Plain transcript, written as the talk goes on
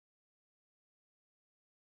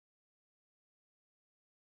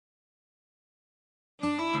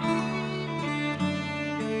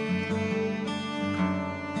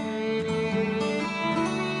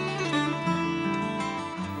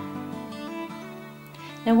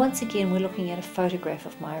Now once again we're looking at a photograph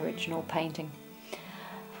of my original painting.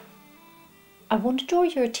 I want to draw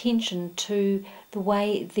your attention to the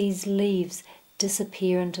way these leaves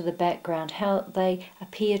disappear into the background, how they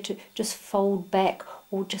appear to just fold back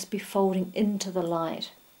or just be folding into the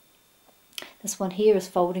light. This one here is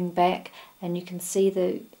folding back, and you can see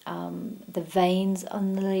the veins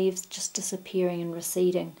on the leaves just disappearing and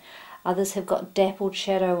receding. Others have got dappled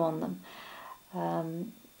shadow on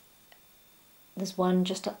them. There's one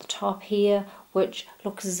just at the top here which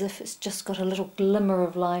looks as if it's just got a little glimmer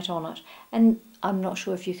of light on it, and I'm not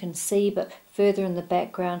sure if you can see, but further in the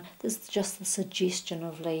background there's just the suggestion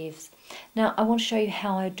of leaves. Now I want to show you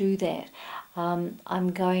how I do that.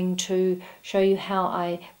 I'm going to show you how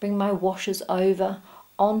I bring my washes over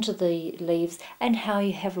onto the leaves and how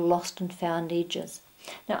you have lost and found edges.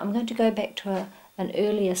 Now I'm going to go back to an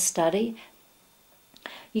earlier study.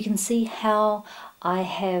 You can see how I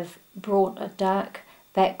have brought a dark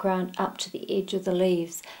background up to the edge of the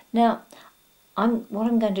leaves. Now what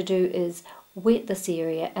I'm going to do is wet this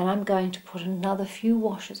area, and I'm going to put another few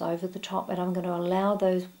washes over the top, and I'm going to allow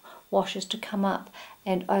those washes to come up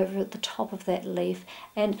and over at the top of that leaf,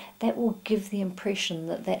 and that will give the impression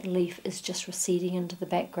that that leaf is just receding into the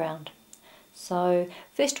background. So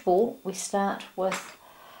first of all we start with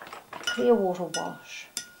a clear water wash.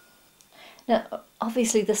 Now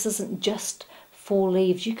obviously this isn't just for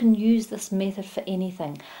leaves, you can use this method for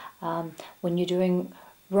anything. When you're doing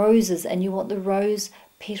roses and you want the rose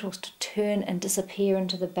petals to turn and disappear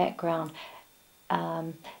into the background,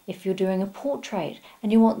 if you're doing a portrait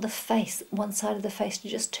and you want the face, one side of the face to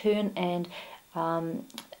just turn and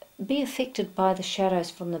be affected by the shadows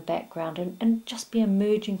from the background and just be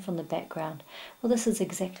emerging from the background, well, this is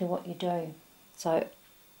exactly what you do. So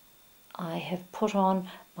I have put on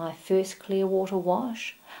my first clear water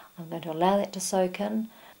wash. I'm going to allow that to soak in.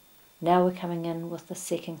 Now we're coming in with the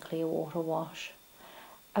second clear water wash.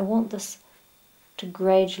 I want this to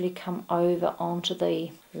gradually come over onto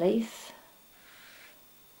the leaf.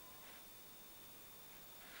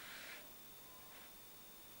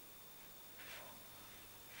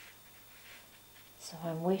 So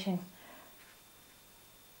I'm wetting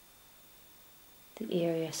the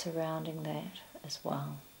area surrounding that as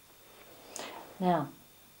well. Now,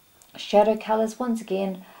 shadow colours, once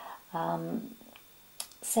again,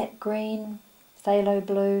 sap green, phthalo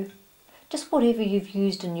blue, just whatever you've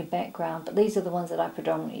used in your background, but these are the ones that I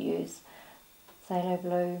predominantly use. Phthalo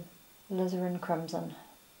blue, alizarin crimson.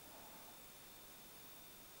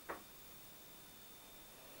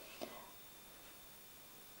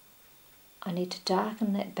 I need to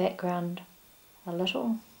darken that background a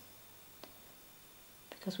little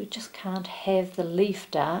because we just can't have the leaf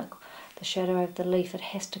dark, the shadow of the leaf. It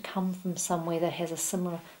has to come from somewhere that has a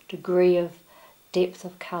similar degree of depth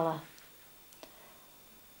of colour.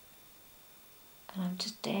 And I'm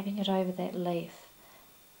just dabbing it over that leaf.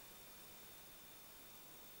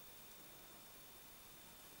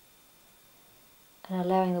 And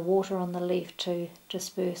allowing the water on the leaf to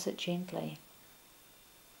disperse it gently.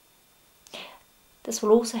 This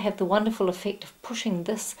will also have the wonderful effect of pushing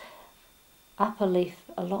this upper leaf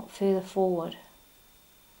a lot further forward.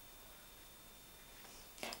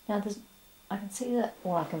 Now I can see that,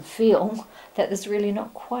 or I can feel that there's really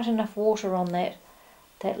not quite enough water on that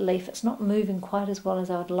leaf. It's not moving quite as well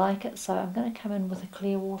as I would like it, so I'm going to come in with a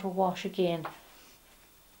clear water wash again,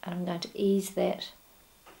 and I'm going to ease that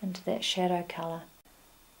into that shadow colour.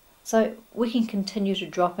 So we can continue to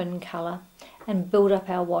drop in colour and build up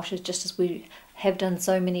our washes just as we have done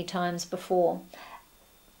so many times before.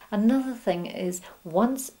 Another thing is,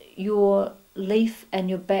 once your leaf and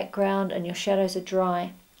your background and your shadows are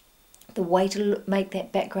dry, the way to make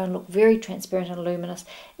that background look very transparent and luminous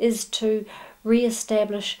is to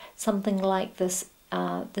re-establish something like this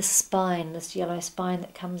this spine, this yellow spine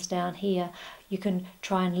that comes down here. You can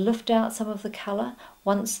try and lift out some of the colour.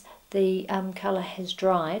 Once the colour has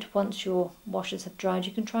dried, once your washes have dried,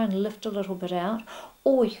 you can try and lift a little bit out,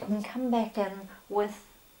 or you can come back in with,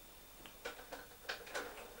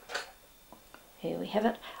 here we have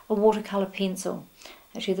it, a watercolour pencil.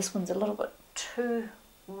 Actually this one's a little bit too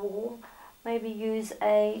warm. Maybe use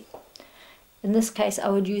in this case I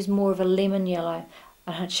would use more of a lemon yellow,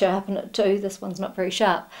 and I'd sharpen it too. This one's not very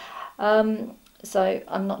sharp. So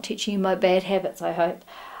I'm not teaching you my bad habits, I hope.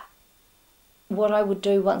 What I would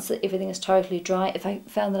do once everything is totally dry, if I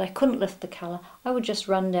found that I couldn't lift the colour, I would just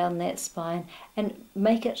run down that spine and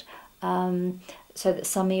make it so that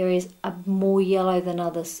some areas are more yellow than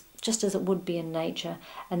others, just as it would be in nature,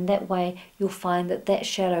 and that way you'll find that that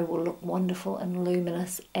shadow will look wonderful and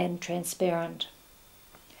luminous and transparent.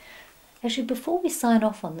 Actually, before we sign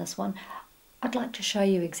off on this one, I'd like to show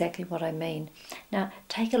you exactly what I mean. Now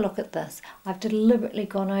take a look at this. I've deliberately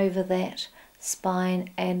gone over that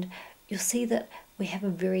spine and you'll see that we have a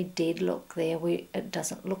very dead look there. It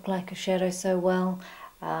doesn't look like a shadow so well.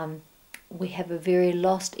 We have a very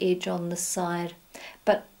lost edge on this side,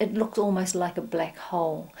 but it looks almost like a black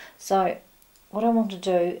hole. So what I want to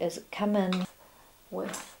do is come in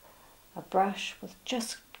with a brush with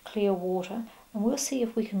just clear water, and we'll see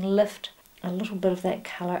if we can lift a little bit of that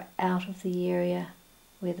colour out of the area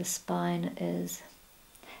where the spine is.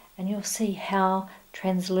 And you'll see how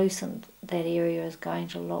translucent that area is going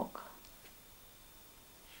to look.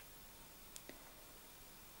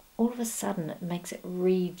 All of a sudden it makes it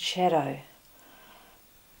read shadow.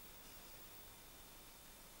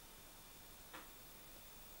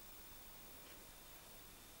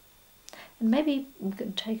 And maybe we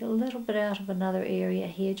could take a little bit out of another area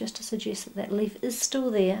here just to suggest that that leaf is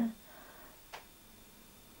still there.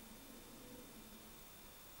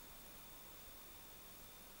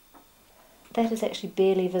 That is actually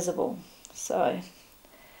barely visible. So,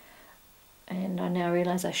 and I now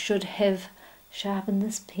realise I should have sharpened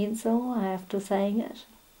this pencil after saying it,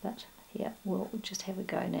 but yeah, we'll just have a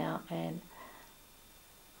go now and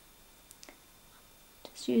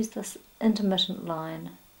just use this intermittent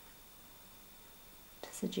line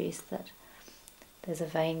to suggest that there's a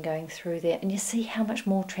vein going through there, and you see how much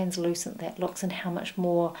more translucent that looks and how much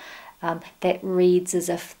more that reads as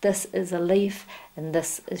if this is a leaf and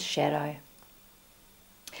this is shadow.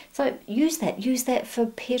 So use that for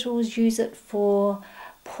petals, use it for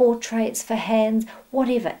portraits, for hands,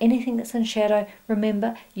 whatever, anything that's in shadow.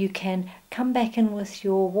 Remember, you can come back in with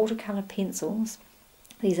your watercolour pencils.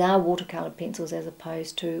 These are watercolour pencils as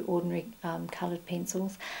opposed to ordinary coloured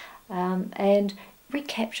pencils, and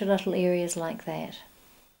recapture little areas like that.